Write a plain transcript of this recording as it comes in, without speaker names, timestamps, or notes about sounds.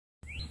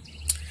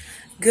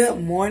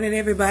Good morning,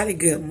 everybody.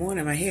 Good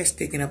morning. My hair's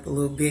sticking up a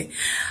little bit.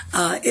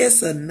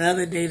 It's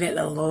another day that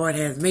the Lord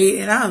has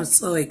made, and I'm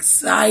so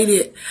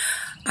excited.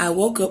 I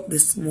woke up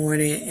this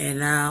morning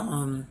and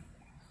I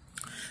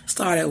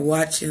started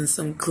watching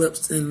some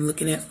clips and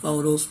looking at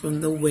photos from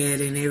the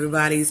wedding.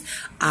 Everybody's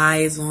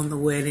eyes on the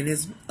wedding.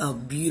 It's a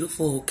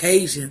beautiful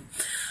occasion.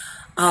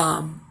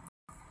 And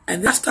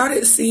I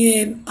started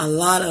seeing a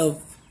lot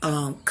of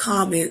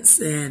comments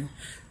and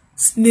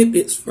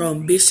snippets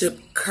from Bishop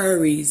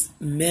Curry's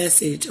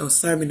message or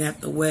sermon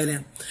at the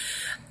wedding.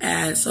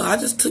 And so I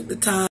just took the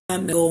time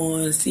to go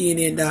on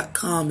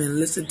CNN.com and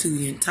listen to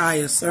the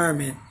entire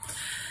sermon.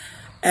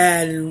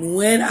 And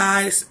when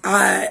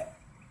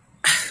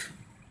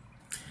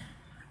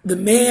the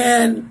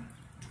man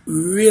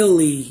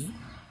really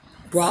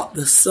brought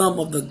the sum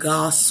of the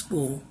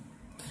gospel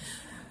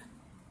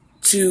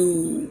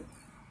to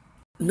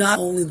not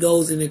only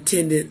those in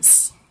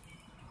attendance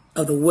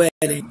of the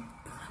wedding,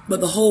 but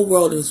the whole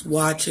world is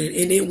watching.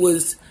 And it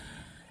was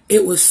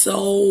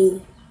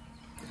so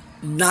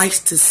nice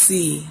to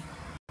see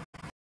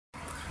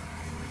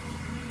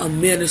a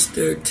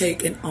minister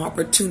take an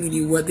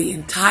opportunity where the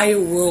entire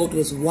world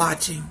was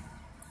watching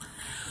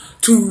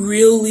to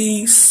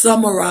really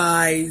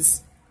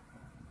summarize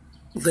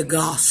the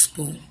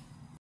gospel.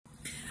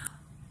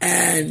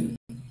 And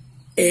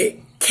it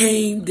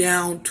came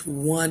down to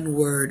one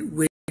word,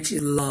 which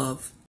is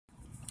love.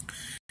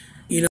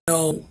 You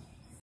know,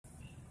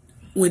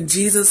 when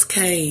Jesus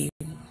came,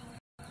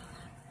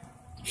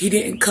 he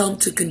didn't come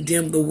to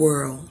condemn the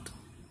world.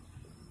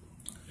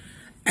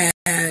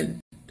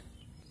 And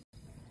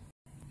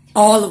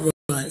all of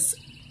us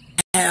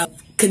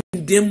have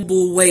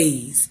condemnable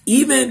ways.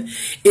 Even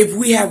if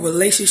we have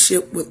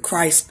relationship with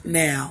Christ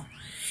now,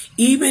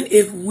 even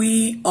if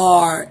we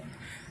are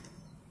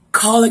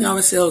calling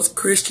ourselves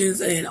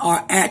Christians and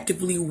are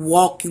actively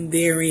walking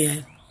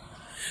therein,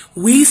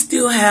 we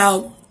still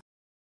have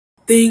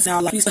things in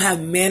our life. We still have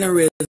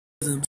mannerisms.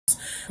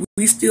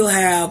 We still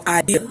have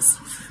ideas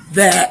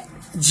that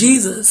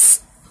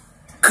Jesus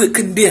could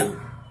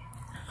condemn.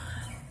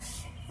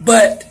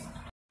 But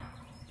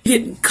he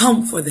didn't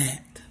come for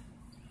that.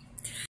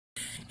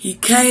 He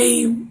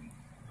came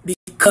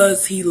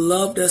because he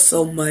loved us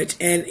so much.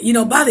 And, you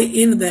know, by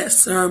the end of that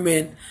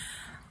sermon,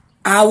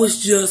 I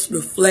was just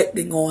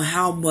reflecting on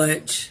how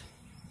much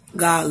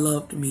God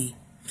loved me.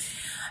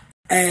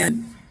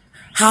 And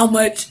how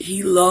much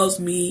he loves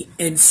me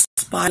in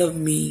spite of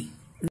me.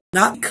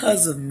 Not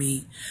because of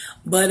me,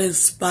 but in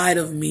spite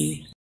of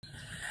me.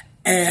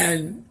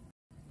 And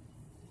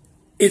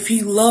if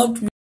he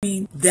loved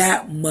me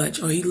that much,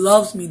 or he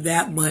loves me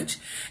that much,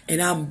 and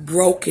I'm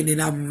broken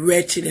and I'm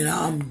wretched and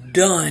I'm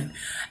done,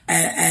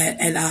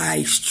 and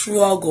I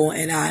struggle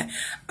and I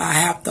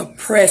have to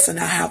press and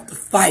I have to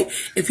fight.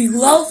 If he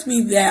loves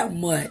me that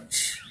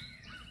much,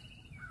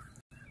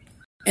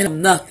 and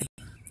I'm nothing,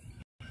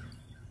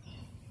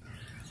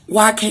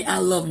 why can't I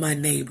love my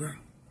neighbor?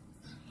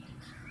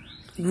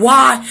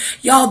 Why?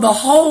 Y'all, the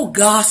whole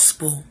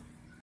gospel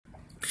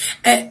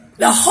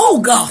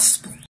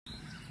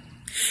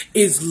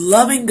is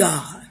loving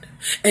God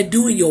and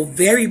doing your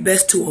very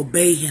best to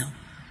obey him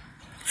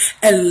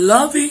and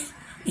loving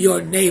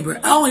your neighbor.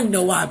 I don't even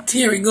know why I'm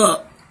tearing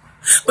up,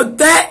 but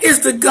that is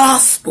the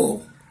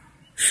gospel.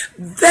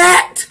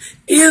 That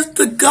is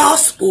the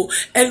gospel.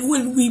 And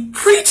when we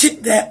preach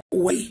it that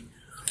way,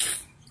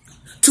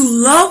 to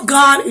love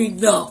God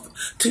enough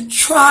to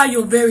try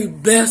your very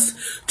best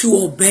to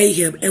obey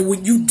him. And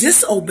when you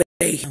disobey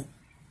him,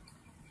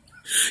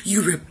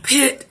 you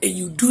repent and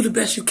you do the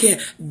best you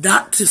can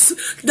not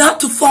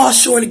to fall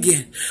short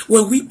again.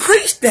 When we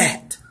preach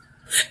that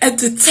and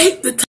to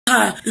take the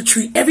time to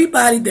treat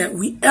everybody that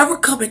we ever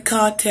come in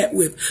contact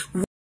with,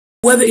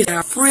 whether it's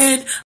our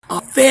friend,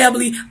 our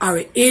family,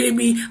 our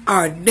enemy,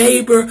 our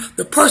neighbor,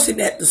 the person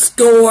at the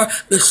store,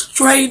 the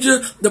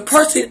stranger, the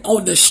person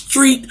on the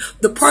street,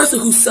 the person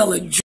who's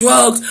selling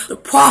drugs, the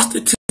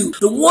prostitute,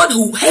 the one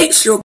who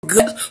hates your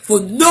guts for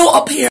no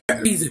apparent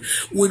reason.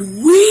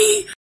 When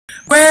we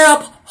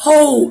grab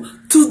hold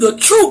to the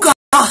true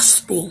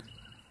gospel,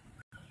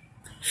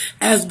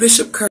 as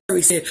Bishop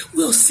Curry said,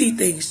 we'll see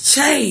things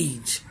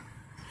change.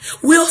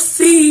 We'll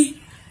see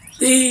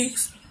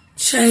things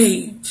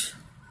change.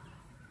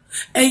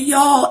 And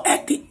y'all,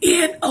 at the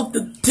end of the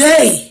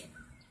day,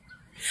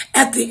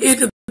 that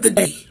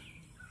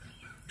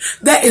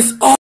is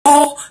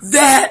all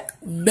that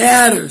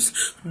matters.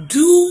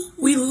 Do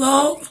we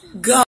love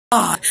God?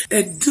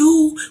 And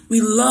do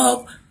we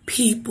love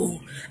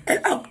people?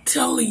 And I'm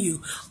telling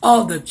you,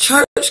 all the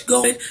church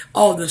going,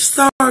 all the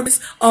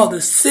sermons, all the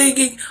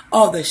singing,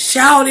 all the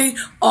shouting,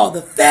 all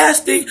the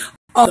fasting,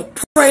 all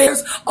the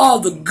prayers, all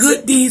the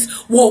good deeds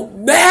won't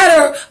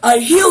matter a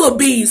hill of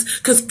beans.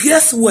 Because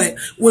guess what?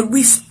 When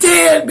we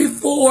stand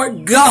before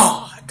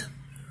God,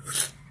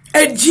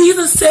 and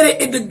Jesus said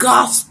it in the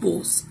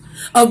Gospels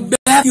of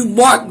Matthew,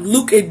 Mark,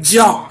 Luke, and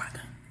John,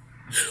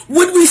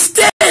 when we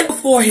stand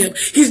before him,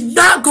 he's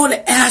not going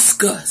to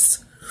ask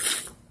us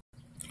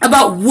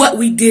about what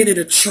we did in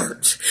a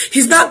church.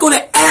 He's not going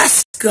to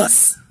ask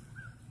us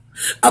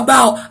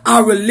about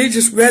our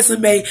religious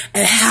resume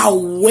and how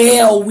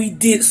well we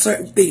did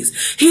certain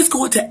things. He's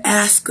going to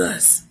ask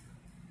us,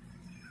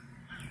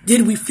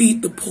 did we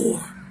feed the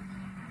poor,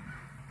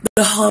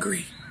 the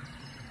hungry?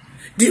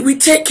 Did we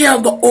take care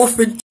of the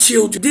orphan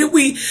children? Did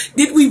we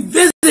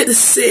visit the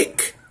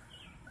sick?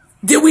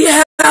 Did we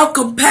have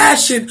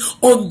compassion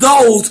on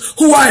those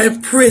who are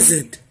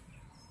imprisoned?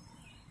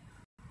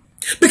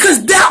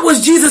 Because that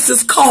was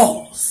Jesus'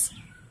 cause.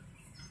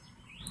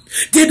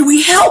 Did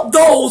we help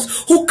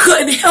those who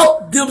couldn't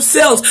help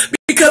themselves?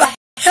 Because I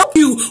helped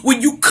you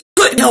when you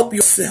couldn't help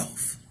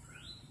yourself.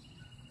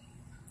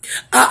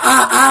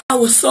 I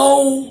was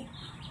so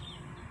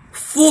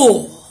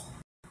full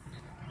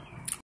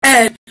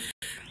and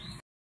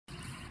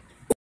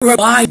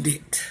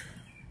reminded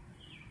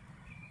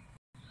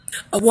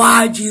of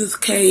why Jesus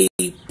came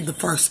in the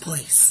first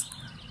place.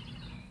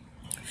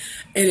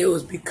 And it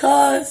was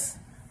because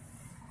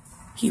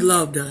he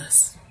loved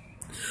us.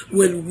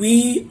 When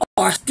we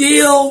are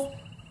still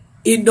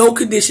in no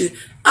condition,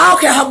 I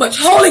don't care how much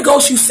Holy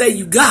Ghost you say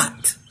you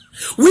got,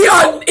 we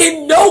are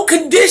in no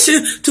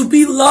condition to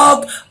be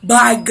loved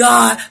by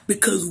God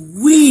because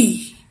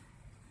we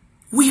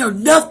are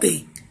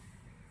nothing.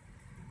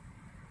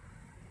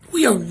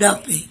 We are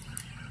nothing.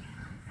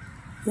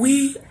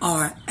 We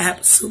are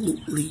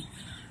absolutely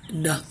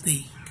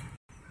nothing.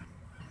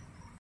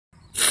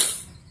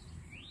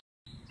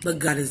 But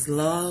God is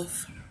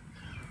love.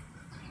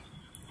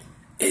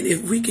 And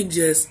if we can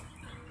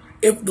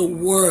if the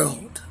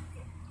world,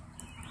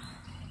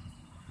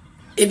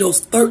 in those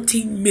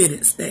 13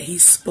 minutes that he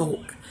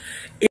spoke,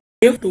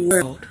 if the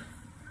world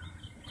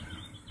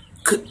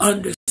could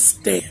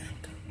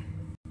understand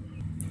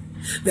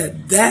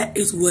that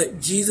is what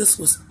Jesus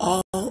was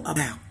all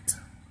about.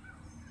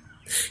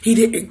 He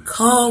didn't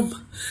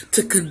come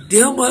to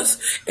condemn us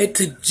and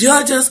to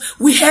judge us.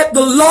 We had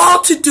the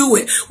law to do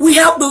it. We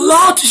have the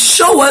law to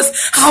show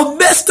us how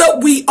messed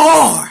up we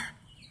are.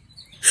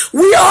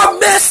 We are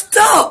messed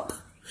up.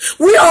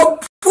 We are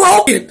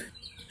broken.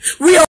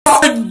 We are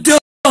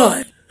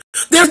undone.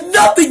 There's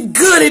nothing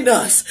good in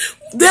us.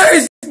 There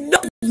is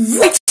nothing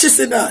righteous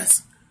in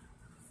us.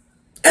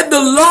 And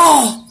the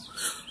law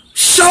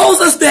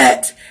shows us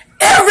that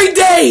every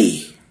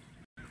day.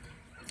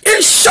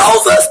 It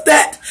shows us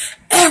that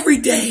every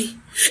day.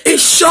 It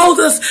shows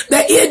us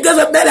that it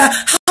doesn't matter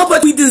how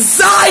much we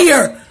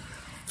desire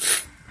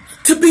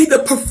to be the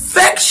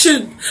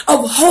perfection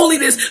of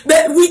holiness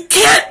that we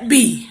can't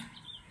be.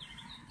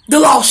 The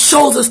law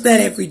shows us that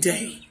every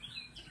day,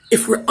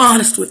 if we're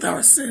honest with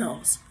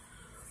ourselves.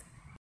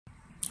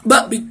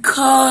 But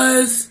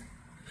because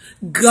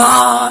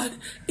God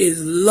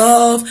is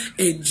love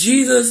and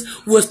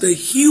Jesus was the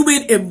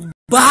human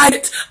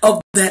embodiment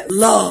of that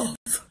love,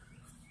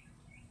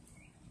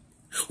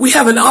 we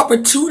have an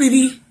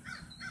opportunity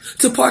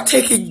to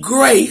partake in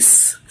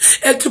grace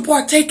and to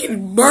partake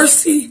in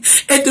mercy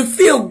and to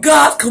feel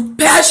God's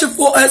compassion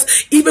for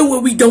us even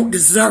when we don't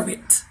deserve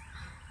it.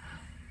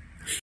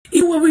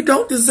 Even when we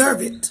don't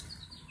deserve it.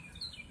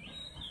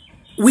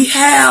 We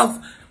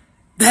have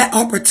that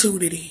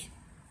opportunity.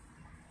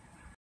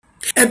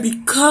 And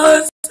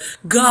because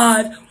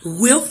God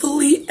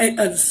willfully and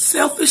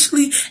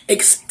unselfishly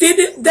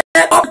extended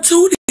that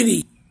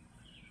opportunity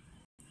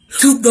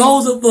to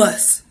those of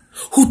us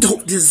who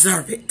don't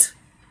deserve it,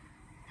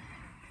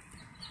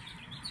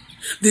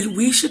 then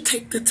we should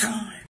take the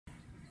time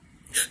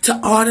to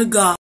honor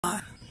God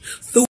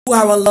through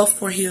our love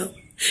for him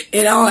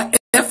and our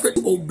effort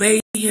to obey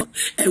him.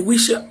 And we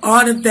should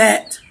honor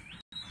that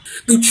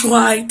through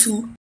trying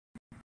to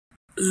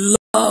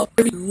love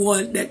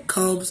everyone that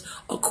comes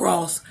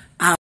across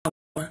our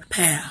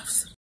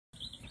paths.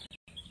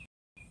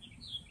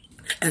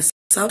 And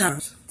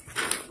sometimes,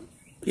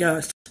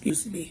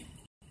 excuse me,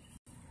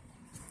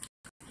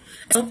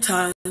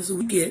 sometimes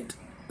we get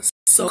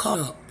so caught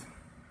up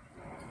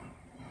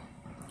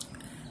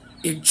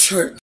in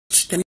church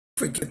that we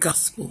forget the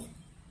gospel.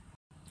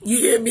 You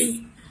hear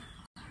me?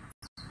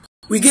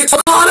 We get so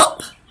caught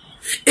up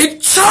in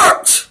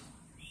church.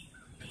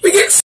 We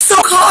get so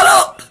caught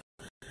up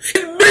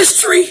in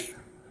ministry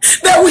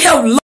that we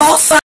have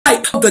lost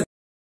sight of the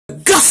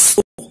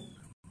gospel.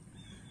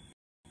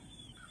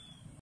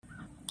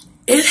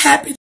 It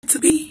happens to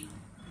me.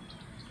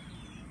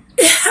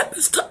 It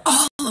happens to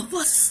all of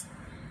us.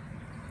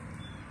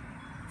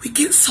 We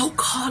get so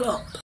caught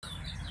up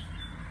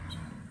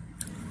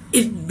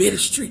in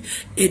ministry,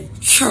 in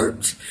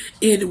church,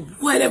 in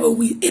whatever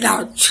in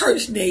our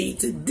church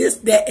names, and this,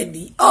 that, and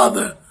the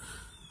other.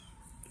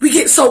 We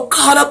get so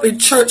caught up in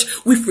church,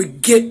 we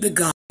forget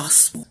the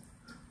gospel,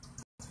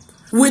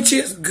 which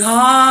is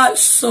God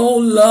so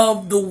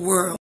loved the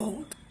world.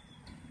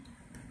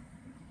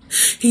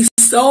 He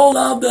so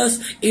loved us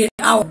in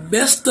our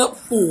messed up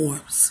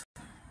forms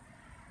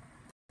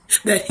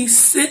that he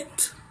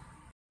sent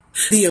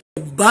the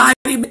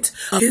embodiment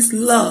of his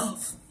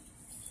love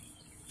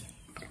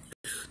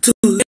to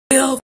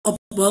live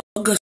among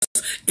us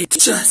and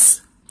teach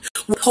us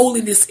what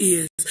holiness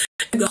is.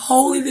 And the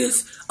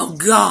holiness of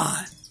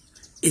God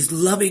is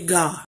loving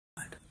God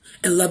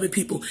And loving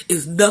people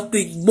is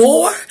nothing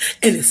more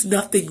and it's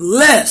nothing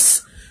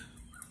less.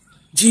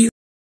 Jesus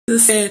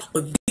said,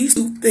 on these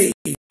two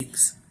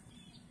things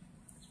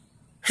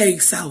hang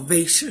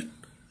salvation.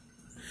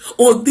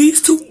 On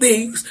these two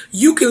things,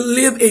 you can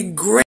live in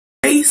grace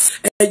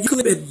and you can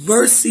live in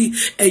mercy,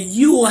 and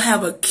you will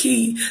have a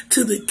key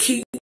to the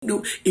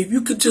kingdom if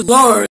you could just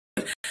learn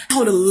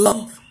how to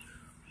love.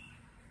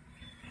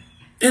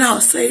 And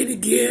I'll say it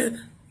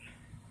again.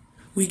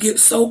 We get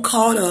so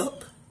caught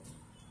up.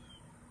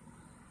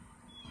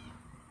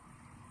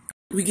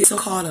 We get so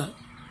caught up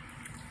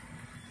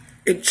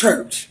in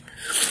church.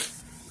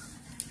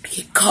 We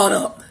get caught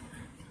up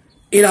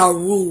in our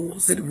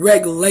rules and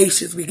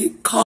regulations. We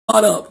get caught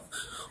up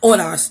on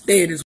our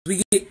standards.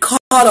 We get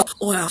caught up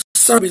on our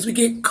sermons. We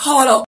get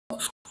caught up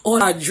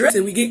on our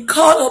dressing. We get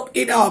caught up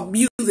in our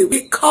music.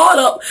 We get caught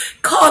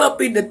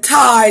up in the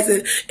ties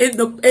and in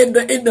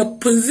the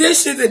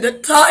positions and the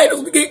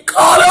titles. We get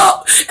caught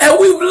up and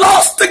we've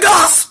lost the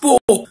gospel.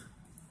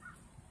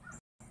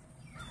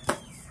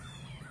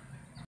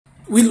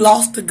 We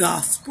lost the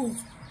gospel.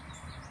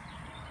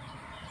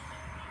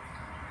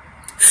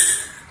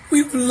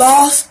 We've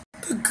lost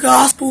the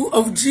gospel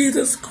of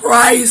Jesus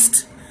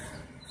Christ,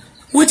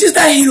 which is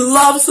that he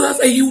loves us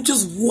and he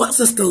just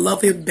wants us to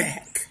love him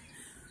back.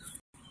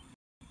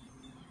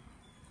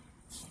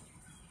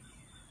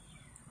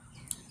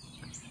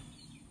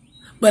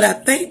 But I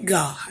thank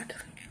God.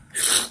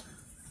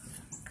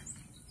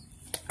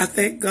 I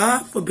thank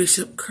God for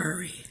Bishop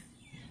Curry.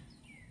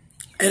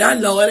 And I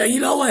know it. And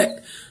you know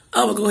what?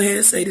 I'm going to go ahead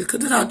and say this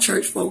because this is how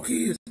church folk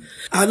is.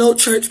 I know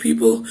church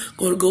people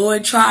going to go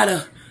and try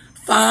to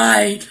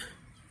find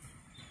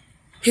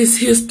his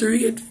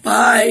history and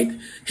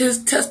find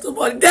his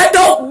testimony. That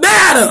don't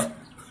matter.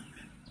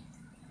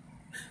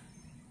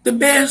 The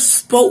man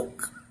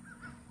spoke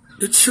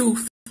the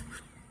truth.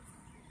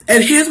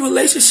 And his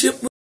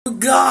relationship with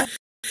God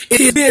is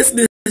his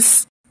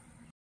business.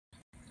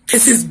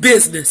 It's his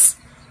business.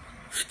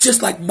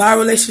 Just like my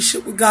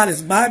relationship with God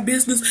is my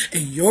business,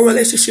 and your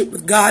relationship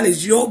with God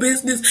is your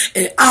business,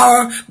 and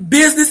our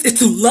business is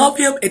to love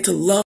him and to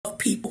love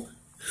people.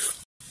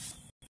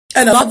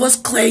 And a lot of us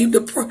claim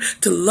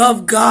to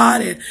love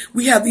God, and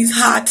we have these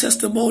high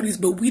testimonies,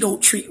 but we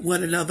don't treat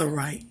one another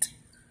right.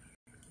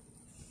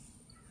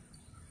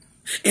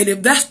 And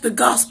if that's the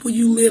gospel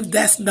you live,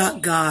 that's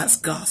not God's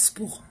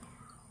gospel.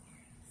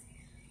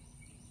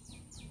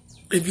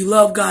 If you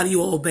love God, you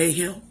will obey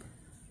him.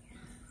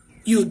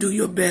 You'll do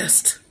your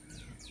best.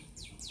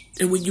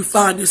 And when you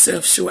find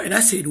yourself short, and I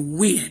said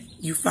when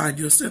you find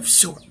yourself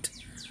short,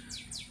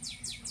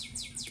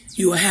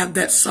 you will have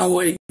that sorrow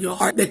in your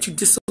heart that you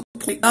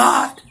disappoint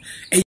God,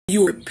 and you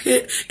will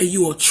repent and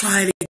you will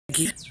try it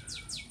again.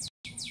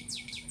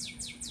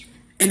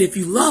 And if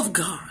you love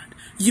God,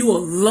 you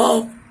will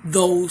love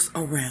those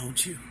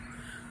around you.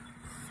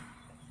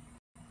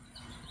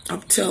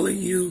 I'm telling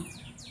you,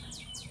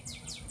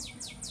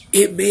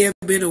 it may have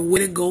been a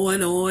wedding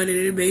going on, and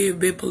it may have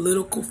been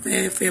political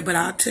fanfare, but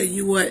I'll tell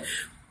you what,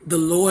 the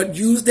Lord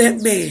used that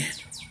man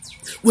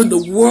when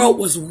the world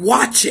was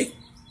watching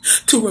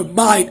to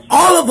remind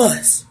all of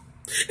us,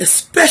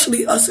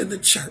 especially us in the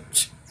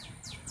church,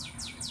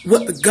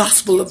 what the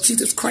gospel of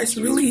Jesus Christ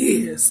really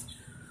is.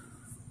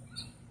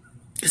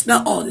 It's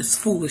not all this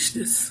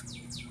foolishness.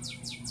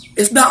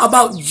 It's not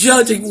about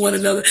judging one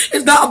another.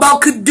 It's not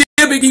about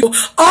condemning people.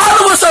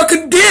 All of us are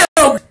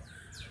condemned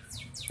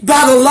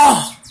by the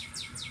law.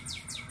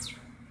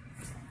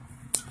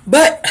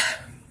 But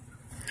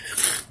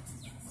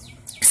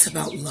it's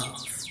about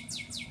love.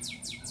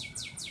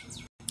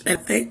 And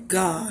thank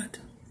God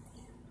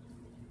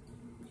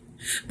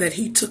that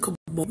he took a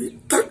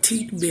moment,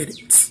 13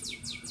 minutes,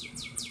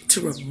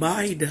 to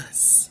remind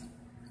us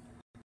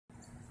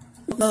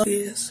what love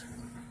is.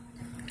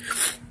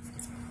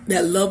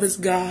 That love is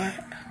God.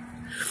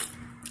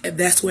 And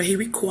that's what he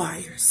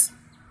requires.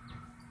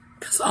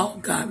 That's all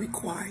God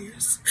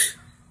requires.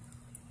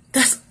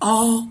 That's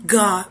all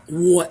God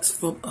wants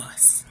from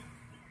us.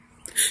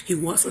 He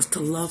wants us to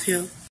love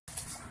him.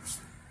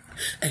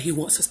 And he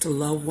wants us to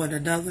love one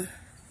another.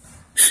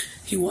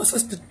 He wants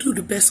us to do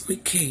the best we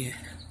can.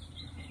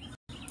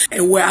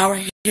 And where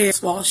our heads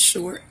fall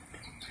short,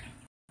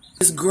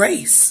 his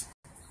grace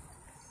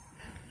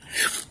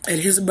and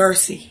his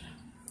mercy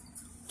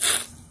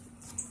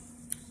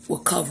will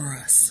cover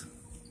us.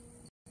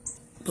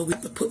 But we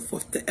have to put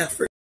forth the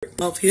effort to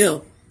love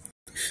him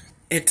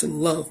and to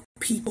love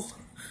people.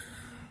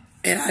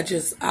 And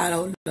I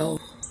don't know.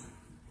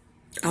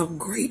 I'm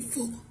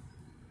grateful.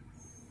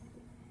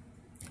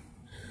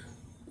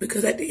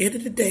 Because at the end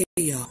of the day,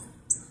 y'all,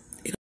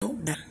 it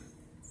don't matter.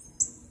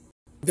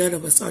 None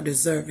of us are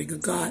deserving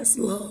of God's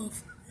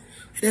love.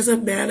 It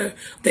doesn't matter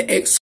the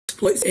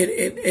exploits and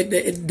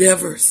the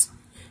endeavors.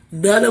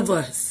 None of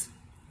us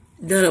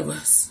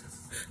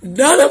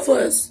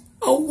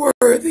are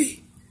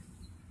worthy.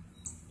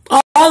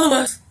 All of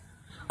us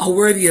are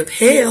worthy of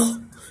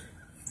hell.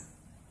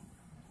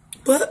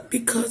 But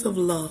because of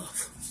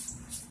love.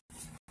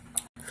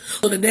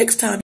 So the next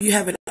time you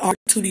have an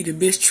opportunity to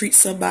mistreat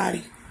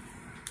somebody,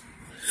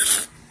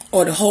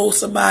 or to hold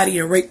somebody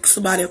and rake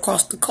somebody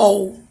across the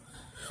coal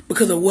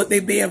because of what they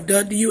may have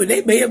done to you, and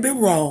they may have been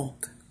wrong.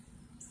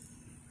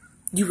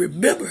 You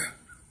remember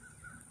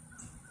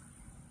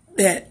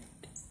that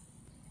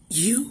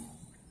you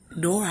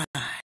nor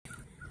I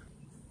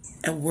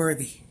am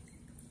worthy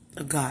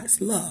of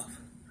God's love.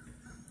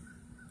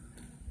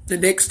 The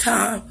next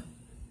time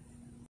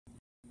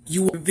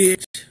you want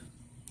revenge,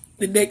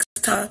 the next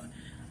time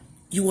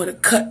you want to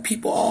cut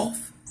people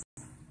off,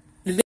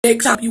 the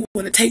next time you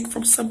want to take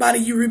from somebody,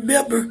 you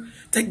remember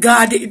that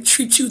God didn't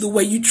treat you the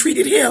way you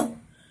treated him.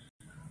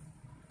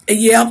 And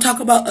yeah, I'm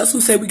talking about us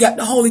who say we got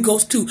the Holy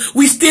Ghost too.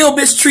 We still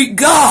mistreat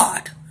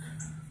God.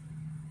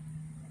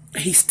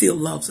 And he still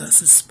loves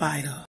us in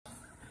spite of.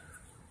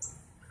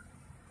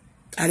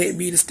 I didn't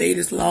mean to stay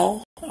this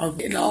long. I'm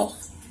getting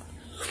off.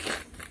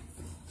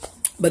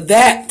 But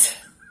that,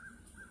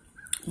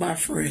 my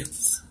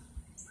friends,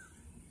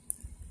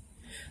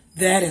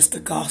 that is the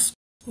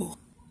gospel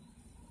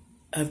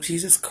of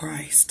Jesus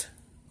Christ.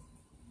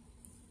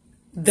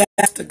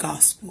 That's the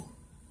gospel.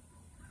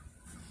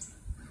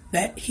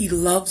 That he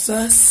loves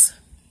us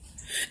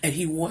and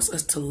he wants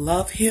us to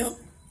love him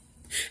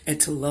and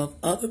to love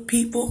other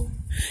people.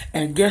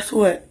 And guess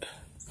what?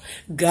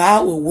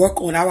 God will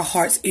work on our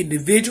hearts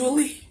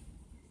individually.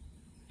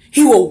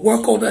 He will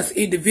work on us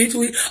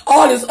individually.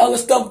 All this other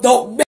stuff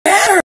don't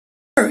matter.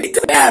 It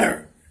doesn't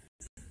matter.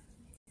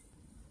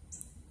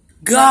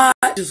 God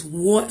just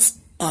wants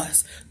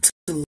us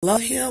to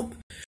love him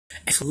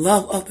and to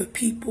love other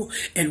people.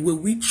 And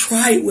when we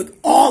try it with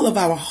all of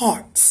our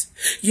hearts,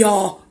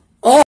 y'all,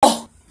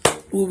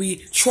 when we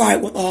try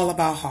it with all of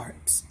our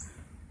hearts,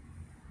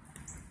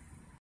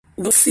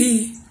 we'll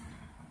see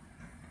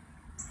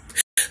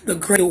the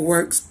greater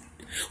works.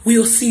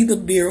 We'll see the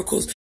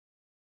miracles.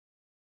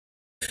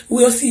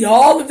 We'll see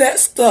all of that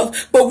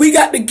stuff. But we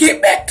got to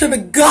get back to the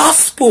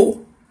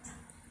gospel.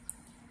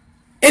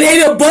 It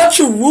ain't a bunch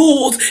of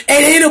rules. It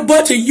ain't a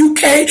bunch of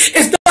UK.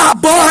 It's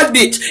not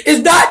bondage.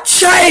 It's not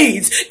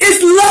chains.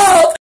 It's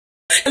love.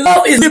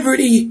 Love is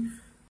liberty.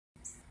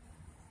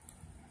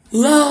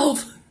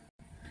 Love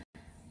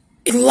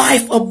is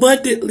life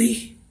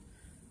abundantly.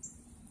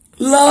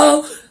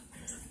 Love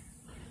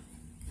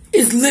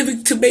is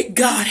living to make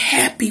God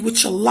happy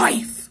with your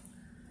life.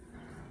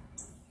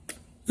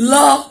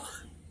 Love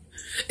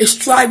is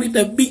striving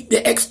to meet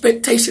the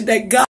expectation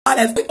that God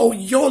has put on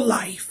your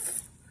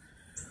life.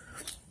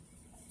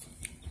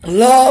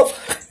 Love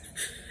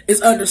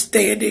is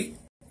understanding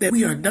that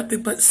we are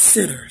nothing but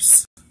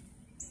sinners.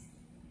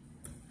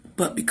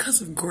 But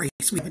because of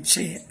grace, we have a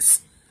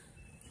chance.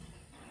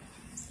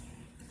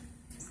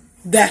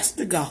 That's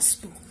the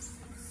gospel.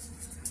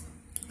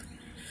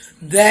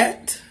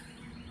 That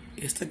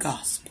is the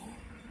gospel.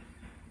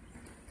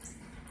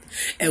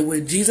 And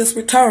when Jesus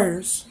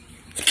returns,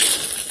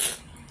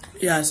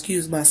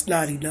 excuse my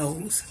snotty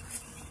nose.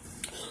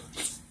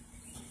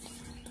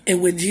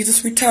 And when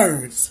Jesus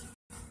returns,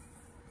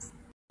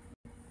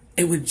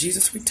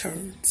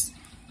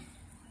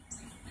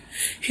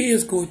 he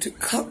is going to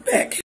come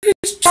back.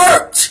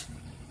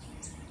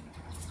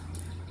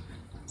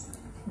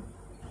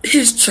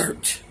 His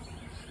church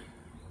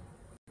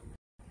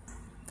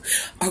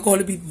are going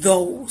to be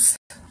those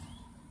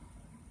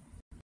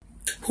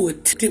who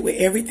attempted with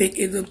everything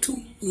in them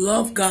to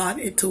love God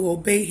and to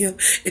obey him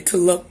and to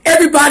love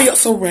everybody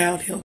else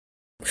around him.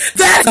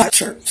 That's our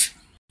church.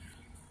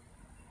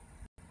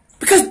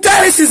 Because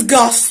that is his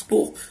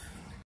gospel.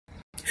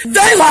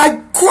 That's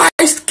why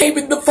Christ came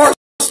in the first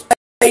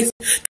place.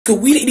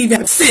 Because we didn't even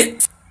have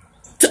sense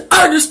to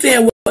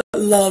understand what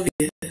love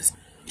is.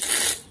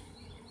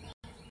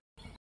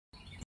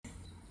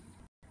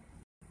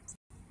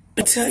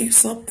 I'll tell you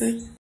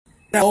something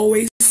I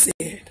always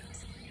said.